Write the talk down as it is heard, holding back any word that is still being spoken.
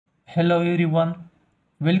Hello everyone,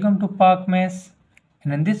 welcome to Park Math,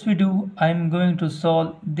 and in this video I am going to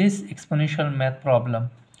solve this exponential math problem.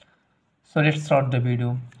 So let's start the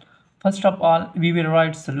video. First of all, we will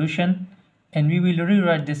write solution and we will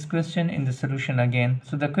rewrite this question in the solution again.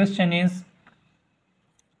 So the question is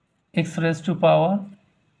x raised to power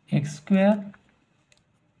x square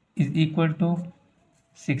is equal to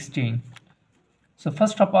 16. So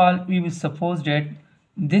first of all, we will suppose that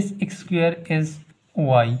this x square is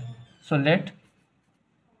y. So let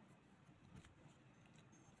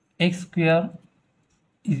x square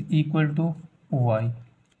is equal to y.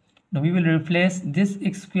 Now we will replace this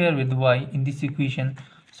x square with y in this equation.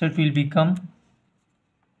 So it will become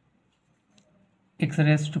x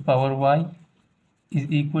raised to power y is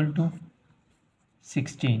equal to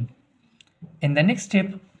 16. In the next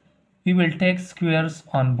step, we will take squares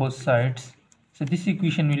on both sides. So this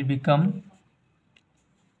equation will become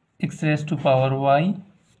x raised to power y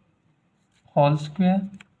whole square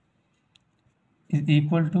is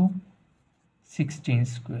equal to 16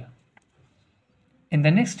 square. In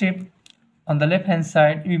the next step, on the left hand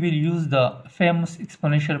side, we will use the famous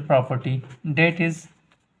exponential property, that is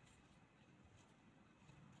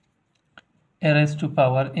a raised to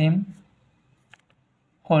power m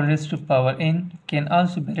whole raised to power n can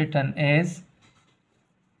also be written as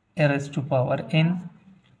a raised to power n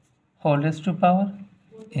whole raised to power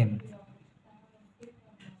m.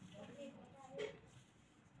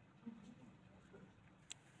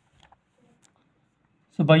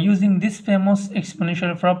 So by using this famous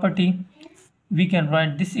exponential property, we can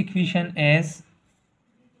write this equation as,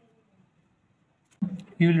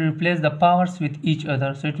 we will replace the powers with each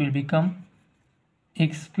other. So it will become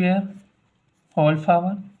x square whole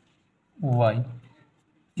power y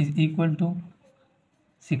is equal to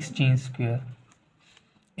 16 square.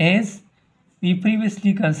 As we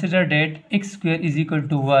previously considered that x square is equal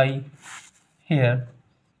to y, here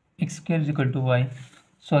x square is equal to y.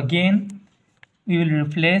 So again, we will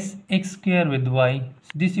replace x square with y.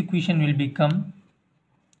 So this equation will become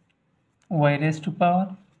y raised to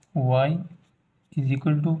power y is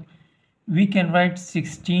equal to, we can write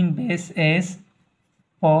 16 base as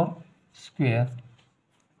 4 square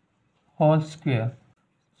whole square.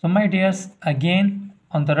 So my dears, again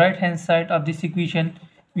on the right hand side of this equation,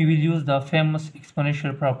 we will use the famous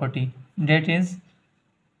exponential property, that is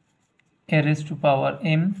a raised to power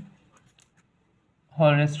m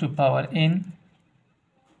whole raised to power n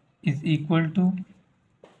is equal to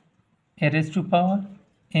a raised to power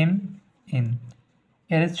m n.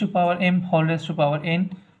 A raised to power m whole raised to power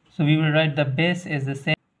n. So we will write the base as the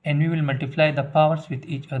same and we will multiply the powers with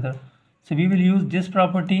each other. So we will use this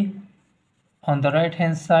property on the right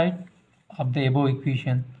hand side of the above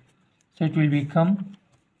equation. So it will become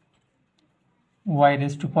y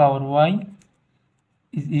raised to power y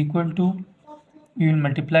is equal to, we will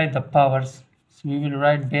multiply the powers. So we will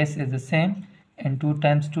write base as the same and 2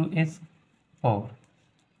 times 2 is 4.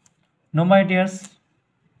 Now my dears,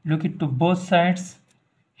 look it to both sides.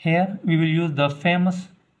 Here we will use the famous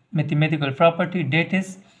mathematical property, that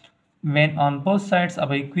is when on both sides of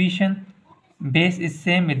an equation base is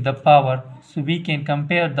same with the power, so we can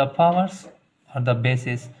compare the powers or the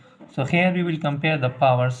bases. So here we will compare the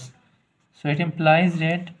powers. So it implies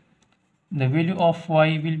that the value of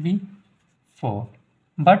y will be 4.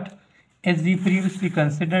 But as we previously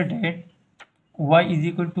considered that y is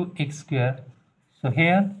equal to x square, so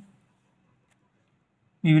here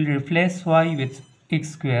we will replace y with x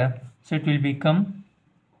square. So it will become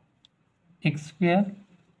x square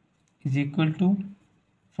is equal to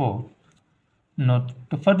 4. Now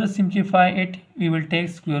to further simplify it, we will take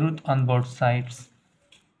square root on both sides.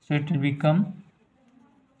 So it will become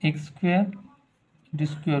x square into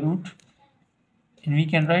square root, and we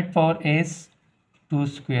can write power as 2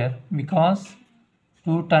 square because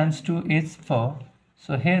 2 times 2 is 4.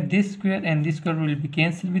 So here this square and this square will be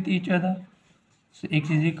cancelled with each other. So x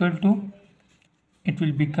is equal to, it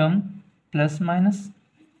will become plus minus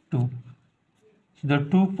 2. So the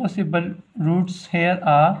two possible roots here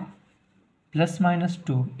are plus minus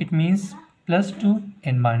 2. It means plus 2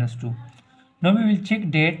 and minus 2. Now we will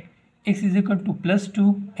check that x is equal to plus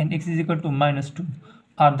 2 and x is equal to minus 2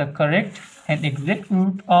 are the correct and exact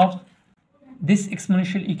root of this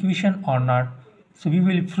exponential equation or not. So we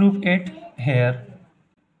will prove it here.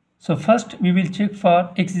 So first we will check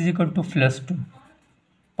for x is equal to plus 2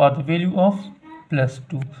 for the value of plus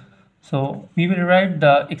 2. So we will write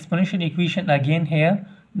the exponential equation again here,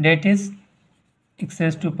 that is x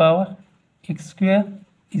raised to power x square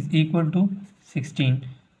is equal to 16.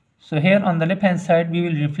 So here on the left hand side we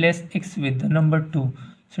will replace x with the number 2.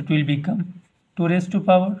 So it will become 2 raised to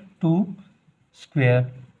power 2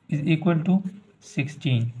 square is equal to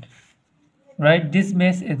 16. Right, this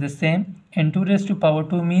base is the same, and 2 raised to power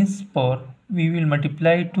 2 means 4. We will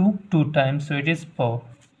multiply 2 times, so it is 4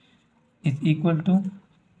 is equal to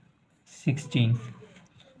 16.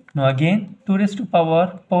 Now again, 2 raised to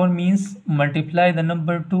power 4 means multiply the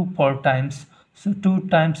number 2 4 times. So 2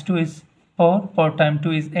 times 2 is 4, 4 times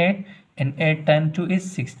 2 is 8, and 8 times 2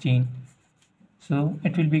 is 16. So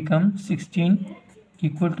it will become 16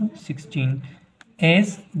 equal to 16.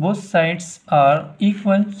 As both sides are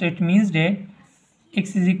equal, so it means that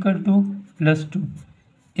x is equal to plus 2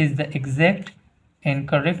 is the exact and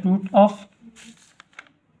correct root of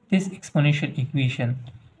this exponential equation.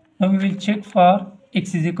 Now we will check for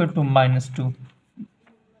x is equal to minus 2.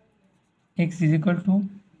 X is equal to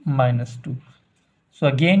minus 2. So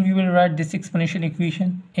again we will write this exponential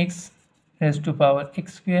equation, x raised to power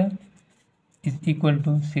x square is equal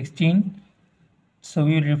to 16. So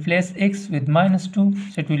we will replace x with minus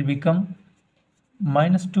 2, so it will become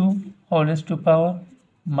minus 2 whole raised to power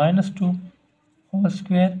minus 2 whole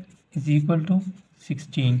square is equal to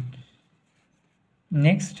 16.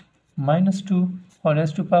 Next, minus 2 whole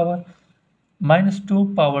raised to power minus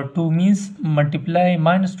 2 power 2 means multiply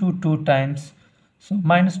minus 2 2 times. So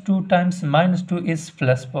minus 2 times minus 2 is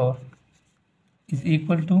plus 4 is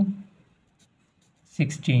equal to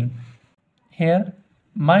 16. Here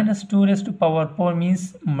minus 2 raised to power 4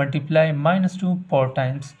 means multiply minus 2 4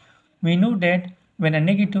 times. We know that when a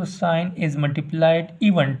negative sign is multiplied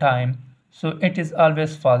even time, so it is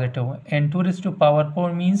always positive, and 2 raised to power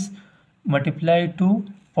 4 means multiply 2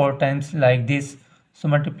 4 times like this. So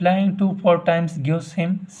multiplying 2 4 times gives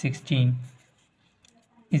him 16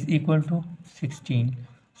 is equal to 16.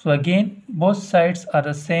 So again both sides are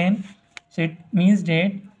the same, so it means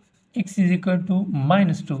that x is equal to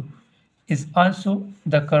minus 2 is also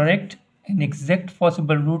the correct and exact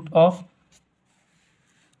possible root of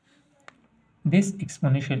this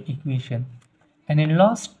exponential equation. And in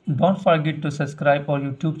last, don't forget to subscribe our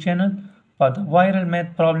YouTube channel for the viral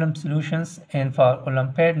math problem solutions and for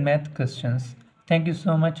Olympiad math questions. Thank you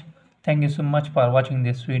so much. Thank you so much for watching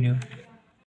this video.